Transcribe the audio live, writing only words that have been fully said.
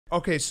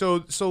Okay,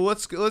 so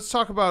let's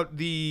talk about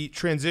the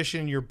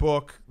transition, your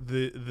book,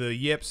 the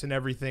yips and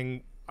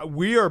everything.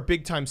 We are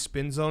big time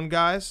spin zone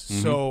guys,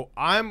 so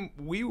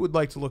we would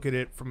like to look at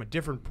it from a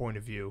different point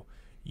of view.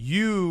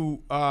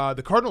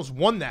 The Cardinals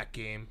won that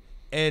game,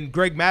 and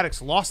Greg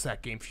Maddux lost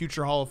that game.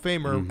 Future Hall of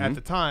Famer at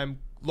the time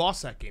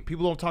lost that game.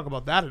 People don't talk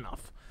about that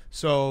enough.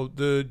 So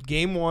the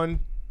game 1,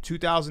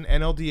 2000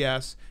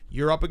 NLDS.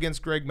 You're up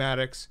against Greg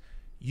Maddux.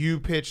 You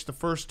pitch the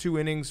first 2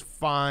 innings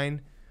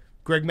fine.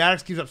 Greg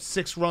Maddux gives up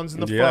 6 runs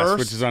in the first,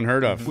 which is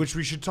unheard of. Which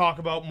we should talk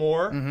about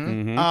more.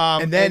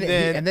 And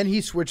then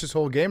he switched his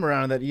whole game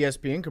around in that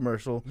ESPN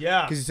commercial.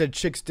 Yeah, because he said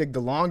chicks dig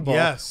the long ball.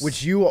 Yes,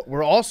 which you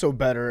were also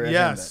better at.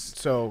 Yes.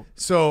 So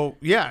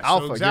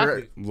Alpha,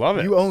 exactly. Love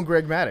it. You own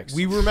Greg Maddux.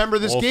 We remember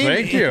this game.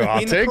 Thank you.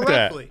 I'll take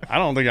that. I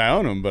don't think I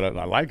own him, but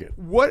I like it.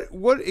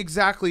 What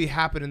exactly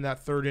happened in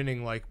that 3rd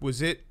inning? Like,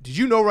 did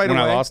you know right away?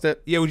 When I lost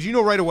it? Yeah. Did you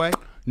know right away?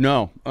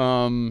 No.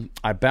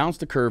 I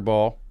bounced a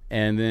curveball.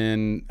 And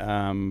then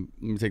let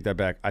me take that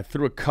back. I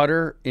threw a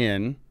cutter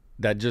in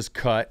that just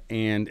cut,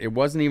 and it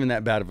wasn't even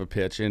that bad of a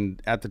pitch.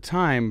 And at the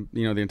time,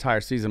 the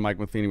entire season, Mike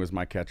Matheny was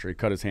my catcher. He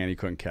cut his hand. He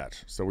couldn't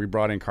catch. So we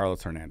brought in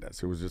Carlos Hernandez,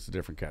 who was just a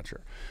different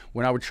catcher.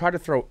 When I would try to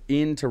throw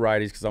into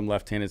righties, because I'm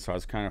left-handed, so I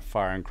was kind of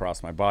firing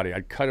across my body,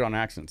 I'd cut it on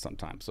accident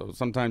sometimes. So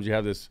sometimes you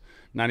have this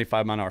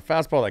 95-mile-an-hour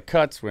fastball that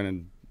cuts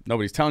when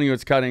nobody's telling you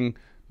it's cutting,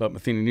 but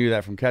Matheny knew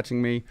that from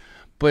catching me.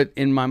 But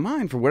in my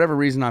mind, for whatever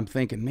reason, I'm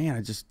thinking, man,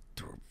 I just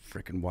threw a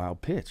freaking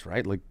wild pitch,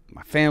 right? Like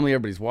my family,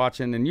 everybody's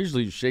watching, and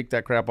usually you shake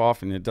that crap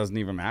off and it doesn't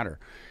even matter.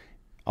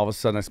 All of a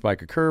sudden I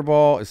spike a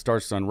curveball, it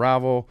starts to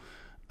unravel.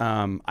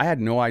 I had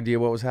no idea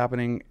what was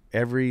happening.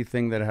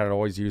 Everything that I had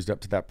always used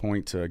up to that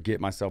point to get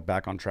myself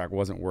back on track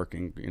wasn't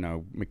working,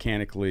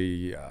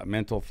 mechanically,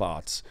 mental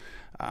thoughts,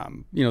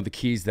 the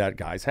keys that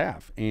guys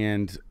have.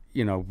 And,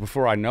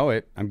 before I know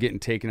it, I'm getting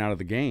taken out of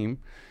the game.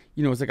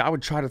 It's like I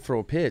would try to throw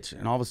a pitch,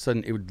 and all of a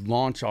sudden it would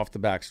launch off the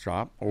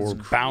backstop or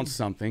bounce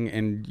something,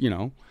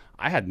 and,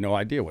 I had no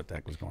idea what the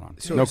heck was going on.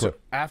 So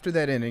after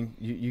that inning,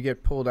 you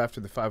get pulled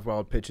after the 5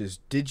 wild pitches.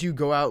 Did you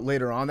go out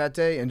later on that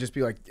day and just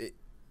be like,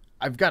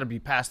 I've got to be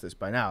past this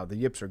by now. The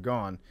yips are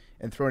gone,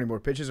 and throw any more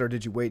pitches, or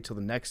did you wait till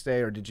the next day,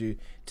 or did you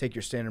take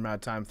your standard amount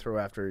of time, throw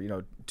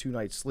after 2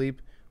 nights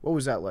sleep? What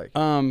was that like?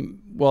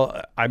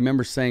 Well, I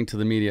remember saying to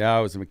the media,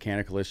 it was a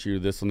mechanical issue.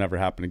 This will never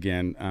happen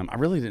again. I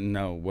really didn't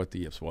know what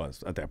the yips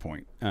was at that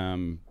point.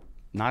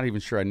 Not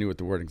even sure I knew what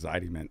the word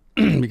anxiety meant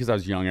because I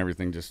was young.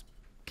 Everything just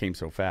came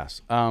so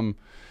fast. The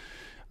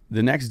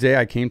next day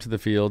I came to the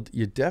field.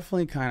 You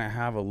definitely kind of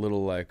have a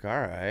little like,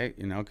 all right,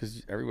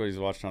 because everybody's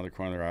watching out of the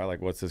corner of their eye,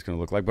 like, what's this going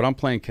to look like? But I'm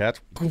playing catch.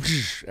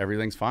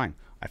 Everything's fine.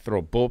 I throw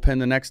a bullpen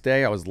the next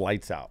day. I was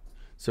lights out.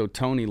 So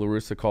Tony La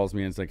Russa calls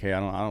me and is like, hey, I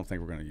don't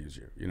think we're going to use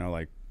you.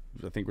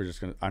 I think we're just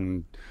going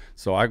to –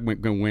 so I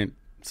went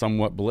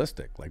somewhat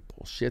ballistic, like,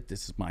 bullshit,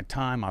 this is my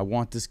time. I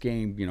want this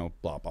game,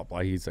 blah, blah, blah.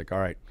 He's like, all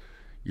right,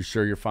 you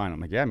sure you're fine?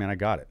 I'm like, yeah, man, I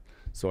got it.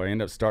 So I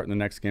end up starting the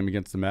next game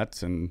against the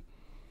Mets and,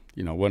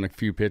 won a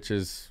few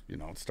pitches,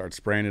 start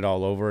spraying it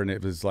all over. And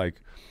it was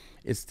like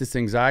it's this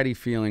anxiety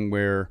feeling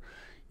where,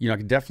 I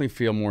could definitely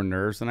feel more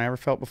nerves than I ever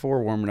felt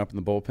before warming up in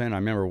the bullpen. I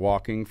remember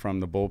walking from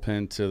the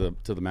bullpen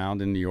to the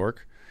mound in New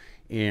York.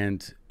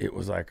 And it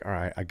was like, all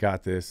right, I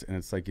got this. And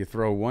it's like you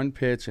throw one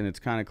pitch and it's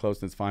kind of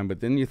close and it's fine. But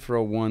then you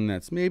throw one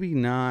that's maybe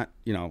not,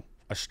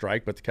 a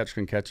strike, but the catcher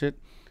can catch it.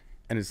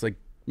 And it's like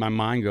my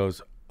mind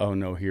goes, oh,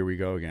 no, here we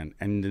go again.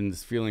 And then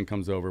this feeling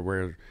comes over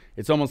where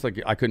it's almost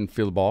like I couldn't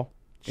feel the ball.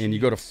 Jeez. And you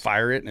go to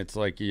fire it, and it's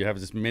like you have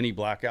this mini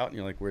blackout, and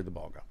you're like, where'd the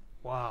ball go?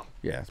 Wow.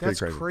 Yeah, it's that's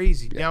pretty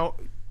crazy. Yeah. Now,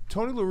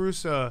 Tony La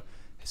Russa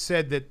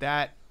said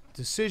that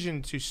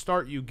decision to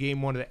start you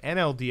game 1 of the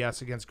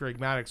NLDS against Greg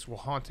Maddux will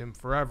haunt him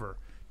forever.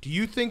 Do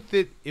you think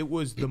that it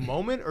was the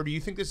moment, or do you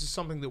think this is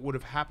something that would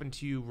have happened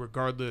to you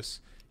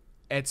regardless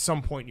at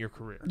some point in your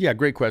career? Yeah,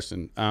 great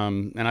question.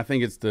 And I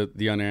think it's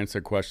the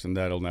unanswered question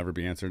that'll never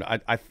be answered.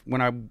 I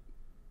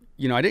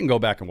didn't go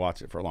back and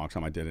watch it for a long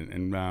time. I didn't.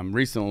 And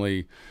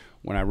recently,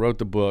 when I wrote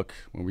the book,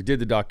 when we did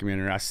the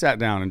documentary, I sat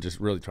down and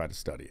just really tried to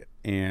study it.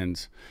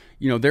 And,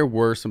 there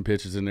were some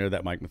pitches in there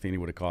that Mike Matheny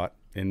would have caught,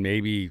 and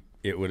maybe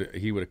he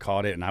would have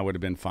caught it and I would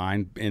have been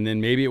fine. And then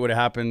maybe it would have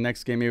happened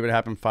next game. Maybe it would have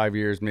happened 5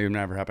 years. Maybe it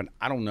never happened.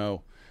 I don't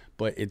know.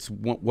 But it's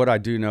what I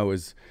do know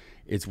is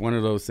it's one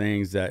of those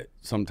things that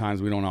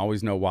sometimes we don't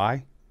always know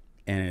why.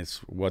 And it's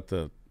what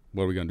are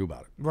we going to do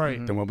about it?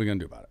 Right. Then what are we going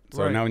to do about it?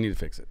 So now we need to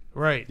fix it.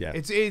 Right. Yeah.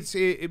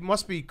 It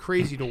must be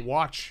crazy to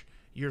watch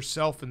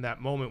yourself in that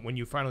moment when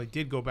you finally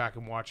did go back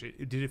and watch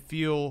it. Did it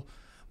feel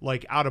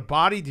like out of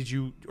body? Did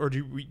you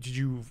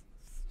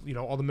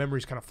all the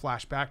memories kind of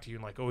flash back to you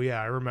and like, oh yeah,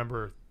 I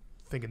remember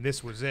thinking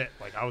this was it,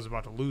 like I was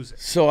about to lose it?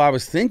 So I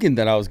was thinking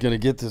that I was going to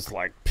get this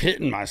like pit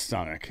in my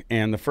stomach,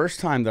 and the first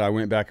time that I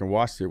went back and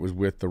watched it was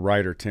with the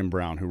writer Tim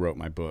Brown, who wrote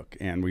my book,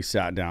 and we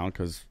sat down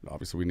because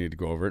obviously we need to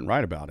go over it and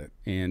write about it.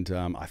 And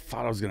I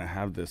thought I was going to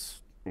have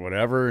this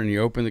whatever, and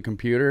you open the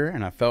computer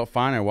and I felt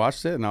fine. I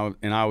watched it,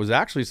 and I was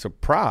actually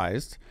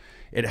surprised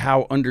at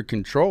how under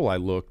control I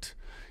looked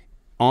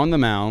on the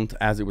mound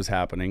as it was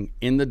happening,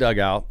 in the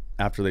dugout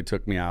after they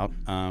took me out.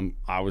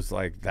 I was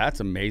like, that's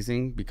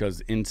amazing,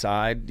 because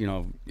inside,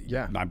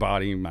 my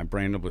body, my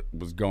brain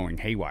was going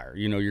haywire.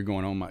 You're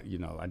going,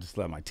 I just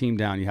let my team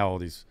down. You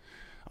have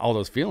all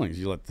those feelings.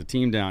 You let the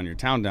team down, your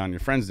town down, your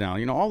friends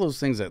down, all those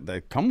things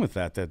that come with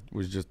that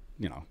was just,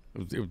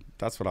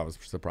 that's what I was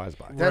surprised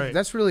by.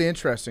 That's really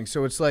interesting.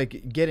 So it's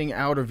like getting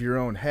out of your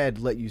own head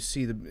let you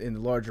see in the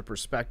larger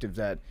perspective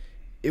that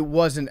it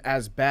wasn't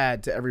as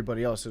bad to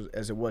everybody else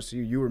as it was to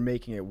you. You were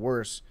making it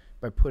worse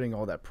by putting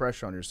all that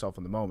pressure on yourself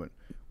in the moment,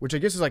 which I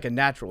guess is like a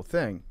natural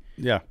thing.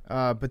 Yeah.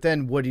 But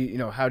then what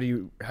do how do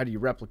you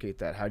replicate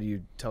that? How do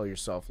you tell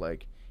yourself,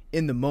 like,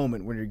 in the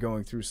moment when you're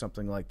going through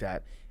something like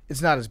that,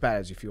 it's not as bad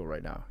as you feel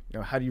right now?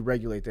 How do you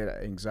regulate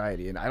that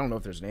anxiety? And I don't know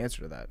if there's an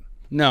answer to that.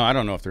 No, I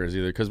don't know if there is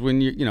either, because when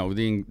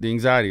the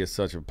anxiety is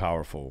such a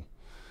powerful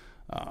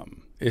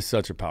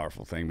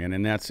thing, man.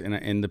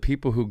 And the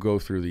people who go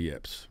through the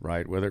yips,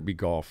 right, whether it be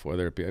golf,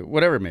 whether it be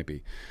whatever it may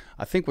be,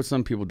 I think what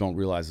some people don't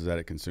realize is that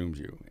it consumes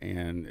you.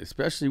 And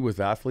especially with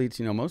athletes,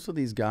 most of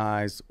these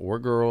guys or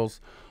girls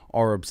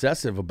are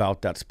obsessive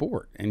about that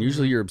sport. And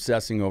usually you're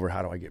obsessing over,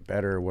 how do I get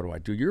better? What do I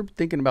do? You're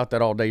thinking about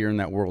that all day. You're in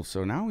that world.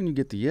 So now when you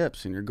get the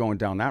yips and you're going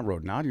down that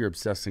road, now you're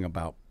obsessing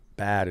about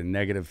bad and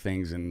negative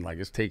things, and like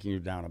it's taking you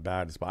down a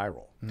bad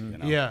spiral.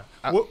 Yeah.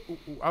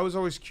 I was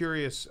always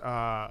curious,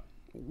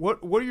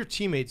 what are your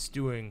teammates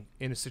doing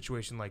in a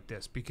situation like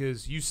this?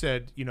 Because you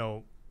said,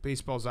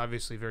 baseball is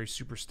obviously a very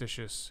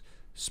superstitious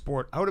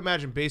sport. I would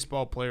imagine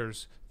baseball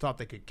players thought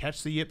they could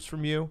catch the yips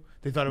from you.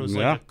 They thought it was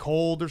like a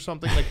cold or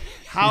something. Like,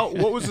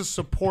 what was the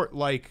support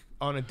like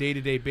on a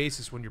day-to-day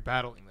basis when you're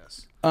battling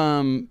this?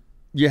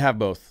 You have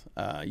both.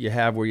 You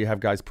have where you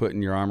have guys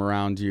putting your arm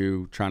around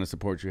you, trying to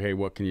support you. Hey,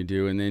 what can you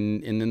do? And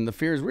then the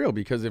fear is real,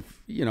 because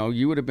if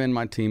you would have been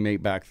my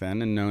teammate back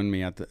then and known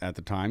me at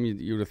the time,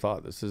 you would have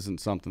thought this isn't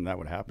something that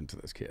would happen to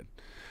this kid.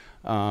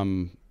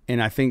 And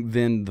I think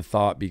then the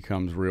thought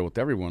becomes real with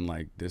everyone,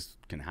 like, this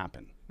can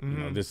happen.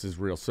 This is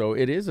real. So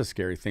it is a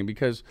scary thing,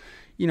 because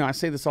I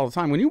say this all the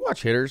time. When you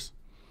watch hitters,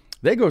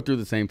 they go through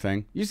the same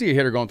thing. You see a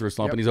hitter going through a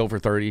slump and he's over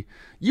 30.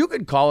 You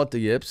could call it the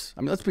yips. I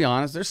mean, let's be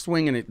honest. They're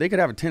swinging it. They could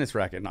have a tennis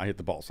racket and not hit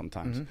the ball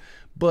sometimes.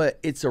 But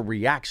it's a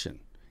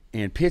reaction.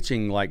 And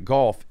pitching, like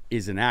golf,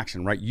 is an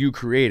action, right? You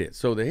create it.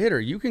 So the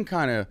hitter, you can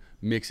kind of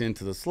mix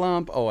into the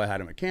slump. Oh, I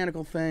had a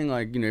mechanical thing.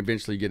 Like,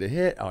 eventually you get a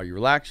hit. Oh, you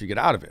relax, you get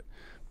out of it.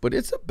 But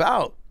it's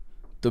about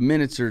the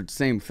minutes are the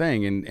same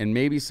thing. And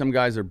maybe some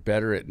guys are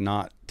better at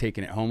not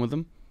taking it home with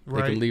them.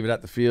 Right. They can leave it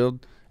at the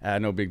field.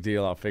 No big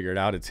deal. I'll figure it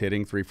out. It's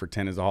hitting. 3 for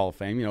 10 is a Hall of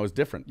Fame. It's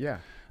different. Yeah.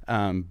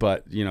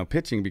 But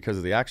pitching, because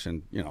of the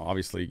action,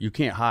 obviously you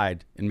can't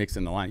hide and mix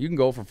in the line. You can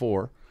go for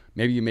 4.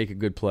 Maybe you make a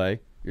good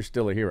play. You're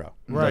still a hero.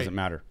 It doesn't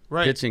matter.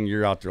 Right. Pitching,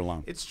 you're out there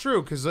alone. It's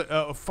true, because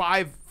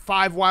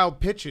five wild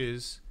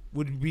pitches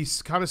would be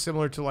kind of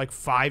similar to like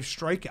 5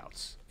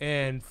 strikeouts.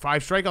 And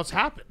 5 strikeouts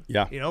happen.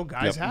 Yeah.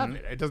 Guys have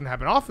it. It doesn't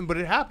happen often, but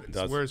it happens.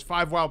 Whereas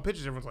 5 wild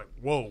pitches, everyone's like,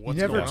 whoa, what's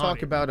going on? You never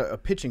talk about a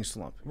pitching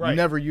slump. Right. You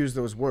never use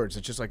those words.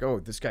 It's just like, oh,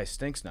 this guy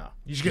stinks now.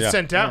 You just get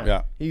sent down.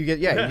 Yeah. You get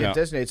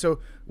designated. So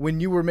when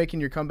you were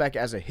making your comeback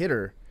as a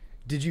hitter,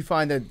 did you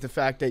find that the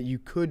fact that you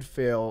could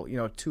fail,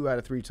 2 out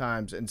of 3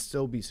 times and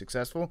still be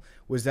successful,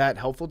 was that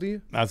helpful to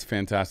you? That's a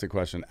fantastic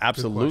question.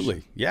 Absolutely.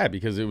 Question. Yeah,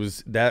 because it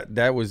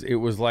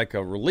was like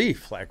a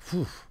relief. Like,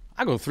 whew,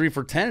 I go 3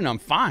 for 10 and I'm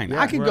fine.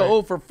 I could go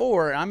 0 for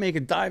 4 and I make a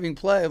diving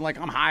play and, like,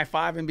 I'm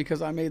high-fiving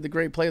because I made the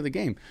great play of the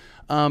game.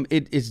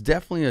 It's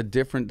definitely a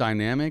different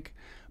dynamic,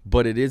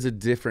 but it is a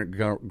different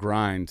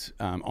grind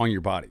on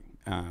your body.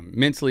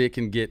 Mentally, it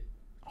can get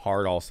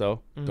hard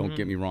also. Don't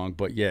get me wrong,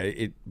 but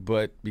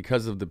but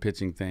because of the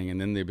pitching thing and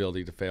then the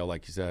ability to fail,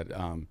 like you said,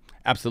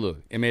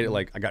 absolutely, it made it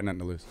like I got nothing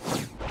to lose.